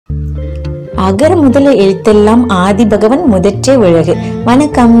அகர முதல எழுத்தெல்லாம் ஆதி பகவன் முதற்றே உலகு.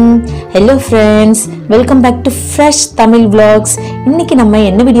 வணக்கம், hello friends, welcome back to fresh Tamil vlogs. இன்னைக்கு நம்ம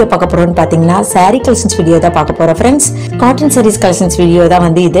என்ன வீடியோ பார்க்க போறோம்னு பாத்தீங்கன்னா சாரி கலெக்ஷன்ஸ் வீடியோ தான் பார்க்க போறோம் friends. Cotton saris collections video தான்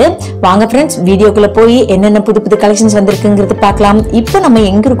வந்து இது. வாங்க ஃப்ரெண்ட்ஸ், வீடியோக்குள்ள போய் என்னென்ன புது கலெக்ஷன்ஸ் வந்திருக்குங்கிறது பார்க்கலாம். இப்போ நம்ம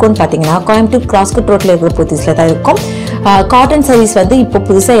எங்க இருக்கோம்னு பாத்தீங்கன்னா கோயம்புத்தூர் கிராஸ்கட் ரோட்ல இருக்கிற போத்தீஸ்ல தான் இருக்கும். காட்டன் சாரீஸ் வந்து இப்போ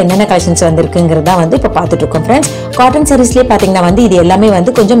புதுசா என்னென்ன கலெக்ஷன்ஸ் வந்திருக்குங்கிறதா வந்து இப்போ பார்த்துட்டு இருக்கோம் ஃப்ரெண்ட்ஸ். காட்டன் சாரீஸ்லேயே பாத்தீங்கன்னா வந்து இது எல்லாமே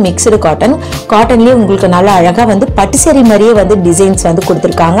வந்து கொஞ்சம் மிக்சடு காட்டன்லயே உங்களுக்கு நல்லா அழகா வந்து பட்டு சேரி மாதிரியே வந்து டிசைன்ஸ் வந்து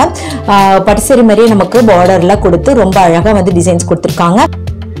கொடுத்துருக்காங்க. பட்டு சேரி மாதிரியே நமக்கு பார்டர்ல கொடுத்து ரொம்ப அழகா வந்து டிசைன்ஸ் கொடுத்துருக்காங்க.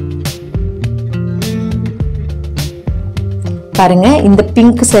 பாருங்க, இந்த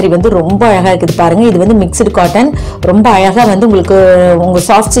பிங்க் சாரி வந்து ரொம்ப அழகா இருக்குது பாருங்க. இது வந்து மிக்சடு காட்டன், ரொம்ப அழகா வந்து உங்களுக்கு உங்க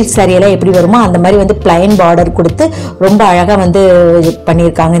சாஃப்ட் சில்க் சாரி எல்லாம் எப்படி வருமோ அந்த மாதிரி வந்து பிளைன் பார்டர் கொடுத்து ரொம்ப அழகா வந்து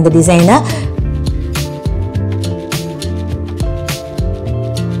பண்ணியிருக்காங்க இந்த டிசைனை.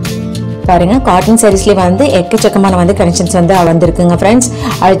 பாருங்க, காட்டன் சாரீஸ்லேயே வந்து எக்கச்சக்கமான வந்து கலெக்ஷன்ஸ் வந்து வந்திருக்குங்க ஃப்ரெண்ட்ஸ்.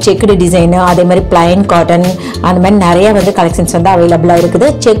 அது செக்குடு டிசைனு, அதே மாதிரி பிளைன் காட்டன், அந்த மாதிரி நிறைய வந்து கலெக்ஷன்ஸ் வந்து அவைலபிளாக இருக்குது.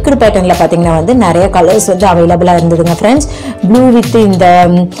 செக்குடு பேட்டர்னில் பார்த்தீங்கன்னா வந்து நிறைய கலர்ஸ் வந்து அவைலபிளாக இருந்ததுங்க ஃப்ரெண்ட்ஸ். ப்ளூ வித் இந்த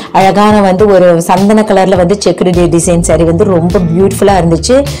அழகான வந்து ஒரு சந்தன கலரில் வந்து செக்குடு டிசைன் சாரி வந்து ரொம்ப பியூட்டிஃபுல்லாக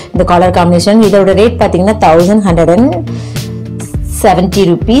இருந்துச்சு இந்த கலர் காம்பினேஷன். இதோட ரேட் பார்த்தீங்கன்னா 1170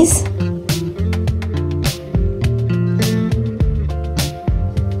 rupees.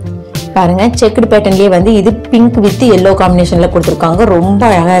 பாருங்க, செக்குடு பேட்டர்ன்லயே வந்து இது பிங்க் வித் எல்லோ காம்பினேஷன்ல கொடுத்துருக்காங்க. ரொம்ப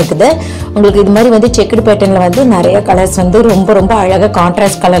அழகா இருக்குது. உங்களுக்கு இது மாதிரி வந்து செக்குடு பேட்டர்ன்ல வந்து நிறைய கலர்ஸ் வந்து ரொம்ப அழகா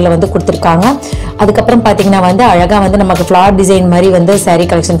கான்ட்ராஸ்ட் கலர்ல வந்து கொடுத்துருக்காங்க. அதுக்கப்புறம் பாத்தீங்கன்னா வந்து அழகா வந்து நமக்கு ஃபிளவர் டிசைன் மாதிரி வந்து சாரீ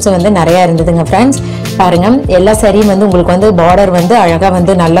கலெக்ஷன்ஸும் வந்து நிறைய இருந்ததுங்க ஃப்ரெண்ட்ஸ். பாருங்க, எல்லா சாரியும் வந்து உங்களுக்கு வந்து பார்டர் வந்து அழகா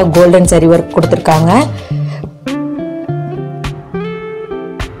வந்து நல்லா கோல்டன் சாரி ஒர்க் கொடுத்துருக்காங்க.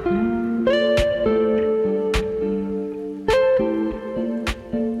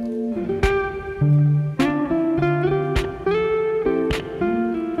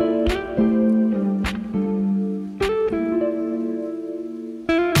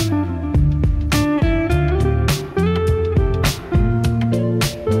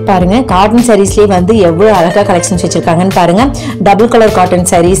 பாருங்க, காட்டன் சாரீஸ்லயே வந்து எவ்வளவு அழகா கலெக்ஷன்ஸ் வச்சிருக்காங்கன்னு பாருங்க. டபுள் கலர் காட்டன்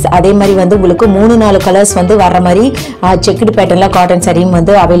சாரீஸ், அதே மாதிரி வந்து உங்களுக்கு 3-4 கலர்ஸ் வந்து வர்ற மாதிரி செக்குடு பேட்டர்ன்ல காட்டன் சாரியும்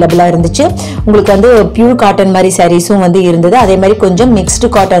வந்து அவைலபிளா இருந்துச்சு. உங்களுக்கு வந்து பியூர் காட்டன் மாதிரி சாரீஸும் வந்து இருந்தது. அதே மாதிரி கொஞ்சம்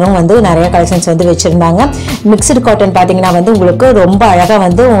மிக்ஸ்டு காட்டனும் வந்து நிறைய கலெக்ஷன்ஸ் வந்து வச்சிருந்தாங்க. மிக்ஸ்டு காட்டன் பாத்தீங்கன்னா வந்து உங்களுக்கு ரொம்ப அழகா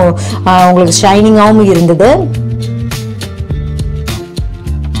வந்து உங்களுக்கு ஷைனிங்காவும் இருந்தது.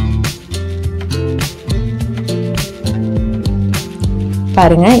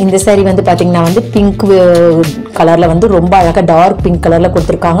 பாருங்க, இந்த சாரி வந்து பாத்தீங்கன்னா வந்து பிங்க் கலர்ல வந்து ரொம்ப அழகா டார்க் பிங்க் கலர்ல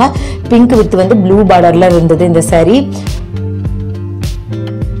கொடுத்துருக்காங்க. பிங்க் வித் வந்து ப்ளூ பார்டர்ல இருந்தது இந்த சாரி.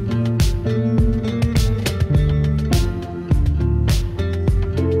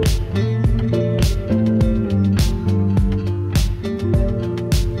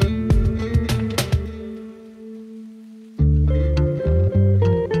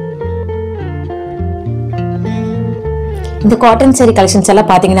 இந்த காட்டன் சாரி கலெக்ஷன்ஸ் எல்லாம்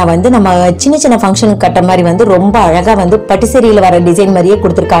பாத்தீங்கன்னா வந்து நம்ம சின்ன ஃபங்க்ஷன் கட்ட மாதிரி வந்து ரொம்ப அழகா வந்து பட்டு சேரியில வர டிசைன் மாதிரியே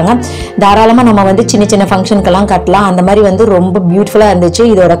கொடுத்துருக்காங்க. தாராளமா நம்ம வந்து சின்ன ஃபங்க்ஷனுக்கெல்லாம் கட்டலாம். அந்த மாதிரி வந்து ரொம்ப பியூட்டிஃபுல்லா இருந்துச்சு.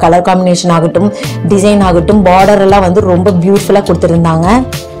 இதோட கலர் காம்பினேஷன் ஆகட்டும், டிசைன் ஆகட்டும், பார்டர் எல்லாம் வந்து ரொம்ப பியூட்டிஃபுல்லா கொடுத்துருந்தாங்க.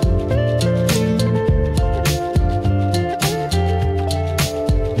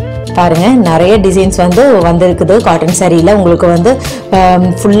 பாருங்க, நிறைய டிசைன்ஸ் வந்து வந்திருக்குது காட்டன் சாரியில. உங்களுக்கு வந்து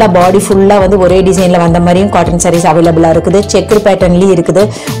ஃபுல்லா பாடி ஃபுல்லா வந்து ஒரே டிசைன்ல வந்த மாதிரியும் காட்டன் சாரீஸ் அவைலபிளா இருக்குது. செக்குடு பேட்டர்ன்லயும் இருக்குது.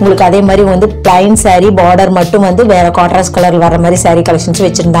 உங்களுக்கு அதே மாதிரி வந்து பிளைன் சாரி, பார்டர் மட்டும் வந்து வேற கான்ட்ராஸ்ட் கலர் வர மாதிரி சாரி கலெக்ஷன்ஸ்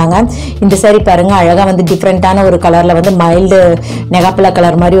வச்சிருந்தாங்க. இந்த சாரி பாருங்க, அழகா வந்து டிஃப்ரெண்டான ஒரு கலர்ல வந்து மைல்டு நெகாப்பலா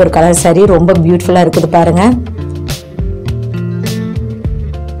கலர் மாதிரி ஒரு கலர் சாரி ரொம்ப பியூட்டிஃபுல்லா இருக்குது பாருங்க.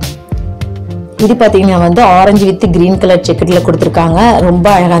 இது பாத்தீங்கன்னா வந்து ஆரஞ்சு வித் கிரீன் கலர் செக்குட்ல கொடுத்துருக்காங்க. ரொம்ப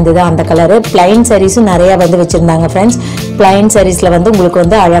அழகா இருந்தது அந்த கலரு. பிளைன் சாரீஸும் நிறைய வந்து வச்சிருந்தாங்க ஃப்ரெண்ட்ஸ். பிளைன் சாரீஸ்ல வந்து உங்களுக்கு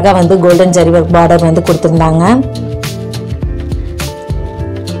வந்து அழகா வந்து கோல்டன் ஜரி ஒர்க் பார்டர் வந்து கொடுத்துருந்தாங்க.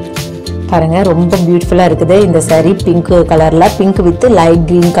 பாருங்க, ரொம்ப பியூட்டிஃபுல்லா இருக்குது இந்த சாரி. பிங்க் கலர்ல, பிங்க் வித் லைட்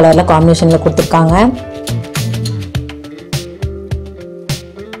கிரீன் கலர்ல காம்பினேஷன்ல கொடுத்துருக்காங்க.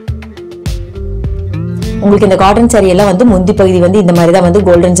 உங்களுக்கு இந்த காட்டன் சாரி எல்லாம் வந்து முந்தி பகுதி வந்து இந்த மாதிரி தான் வந்து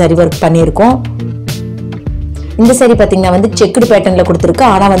கோல்டன் சாரி ஒர்க் பண்ணியிருக்கோம். இந்த சாரி பாத்தீங்கன்னா வந்து செக்குடு பேட்டர்ன்ல கொடுத்துருக்கு.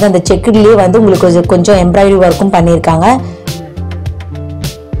 ஆனா வந்து அந்த செக்குடுலயே வந்து உங்களுக்கு கொஞ்சம் எம்ப்ராய்டரி ஒர்க்கும் பண்ணியிருக்காங்க.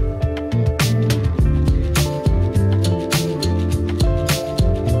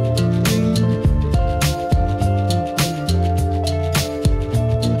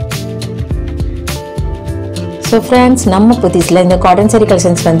 ஸோ ஃப்ரெண்ட்ஸ், நம்ம புதிஸில் இந்த காட்டன் சாரி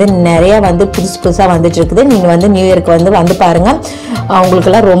கலெக்ஷன்ஸ் வந்து நிறையா வந்து புதுசாக வந்துட்டு இருக்குது. நீங்கள் வந்து நியூ இயருக்கு வந்து பாருங்கள்,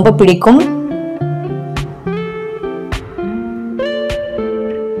 உங்களுக்கெல்லாம் ரொம்ப பிடிக்கும்.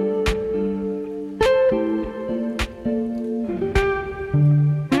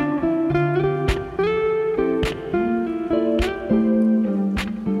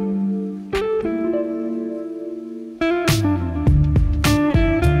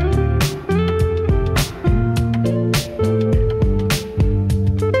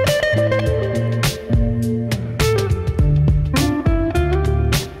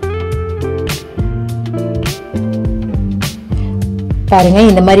 பாருங்க,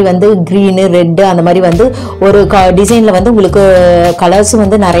 இந்த மாதிரி வந்து கிரீனு ரெட்டு அந்த மாதிரி வந்து ஒரு டிசைன்ல வந்து உங்களுக்கு கலர்ஸ்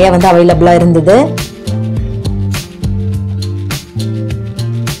வந்து நிறைய வந்து அவைலபிளா இருந்தது.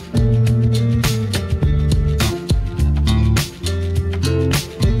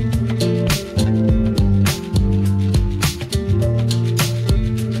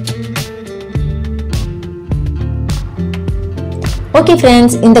 ஓகே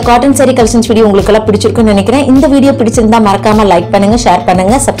ஃப்ரெண்ட்ஸ், இந்த காட்டன் சாரி கலெக்ஷன்ஸ் வீடியோ உங்களுக்கு எல்லாம் பிடிச்சிருக்குன்னு நினைக்கிறேன். இந்த வீடியோ பிடிச்சிருந்தா மறக்காம லைக் பண்ணுங்க, ஷேர்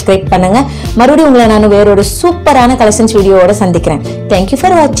பண்ணுங்க, சப்ஸ்கிரைப் பண்ணுங்க. மறுபடியும் உங்களை நான் வேற ஒரு சூப்பரான கலெக்ஷன்ஸ் வீடியோவோட சந்திக்கிறேன். தேங்க்யூ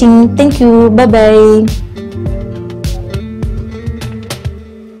ஃபார் வாட்சிங். தேங்க்யூ. By by.